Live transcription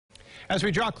As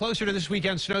we draw closer to this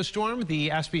weekend's snowstorm, the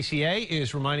SPCA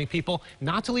is reminding people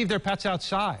not to leave their pets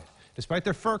outside. Despite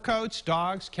their fur coats,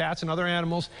 dogs, cats, and other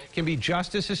animals can be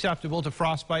just as susceptible to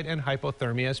frostbite and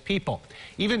hypothermia as people.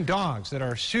 Even dogs that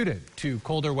are suited to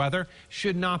colder weather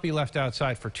should not be left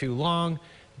outside for too long.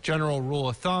 General rule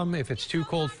of thumb, if it's too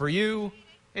cold for you,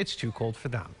 it's too cold for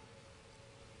them.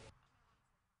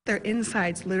 Their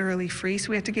insides literally freeze, so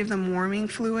we have to give them warming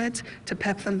fluids to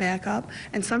pep them back up.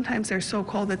 And sometimes they're so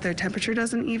cold that their temperature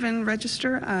doesn't even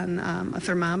register on a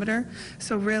thermometer.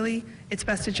 So really, it's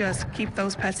best to just keep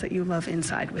those pets that you love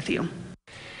inside with you.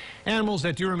 Animals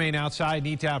that do remain outside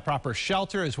need to have proper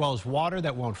shelter, as well as water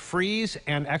that won't freeze,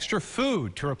 and extra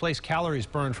food to replace calories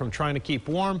burned from trying to keep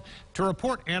warm. To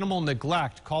report animal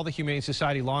neglect, call the Humane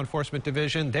Society Law Enforcement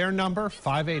Division. Their number,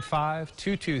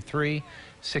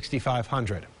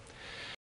 585-223-6500.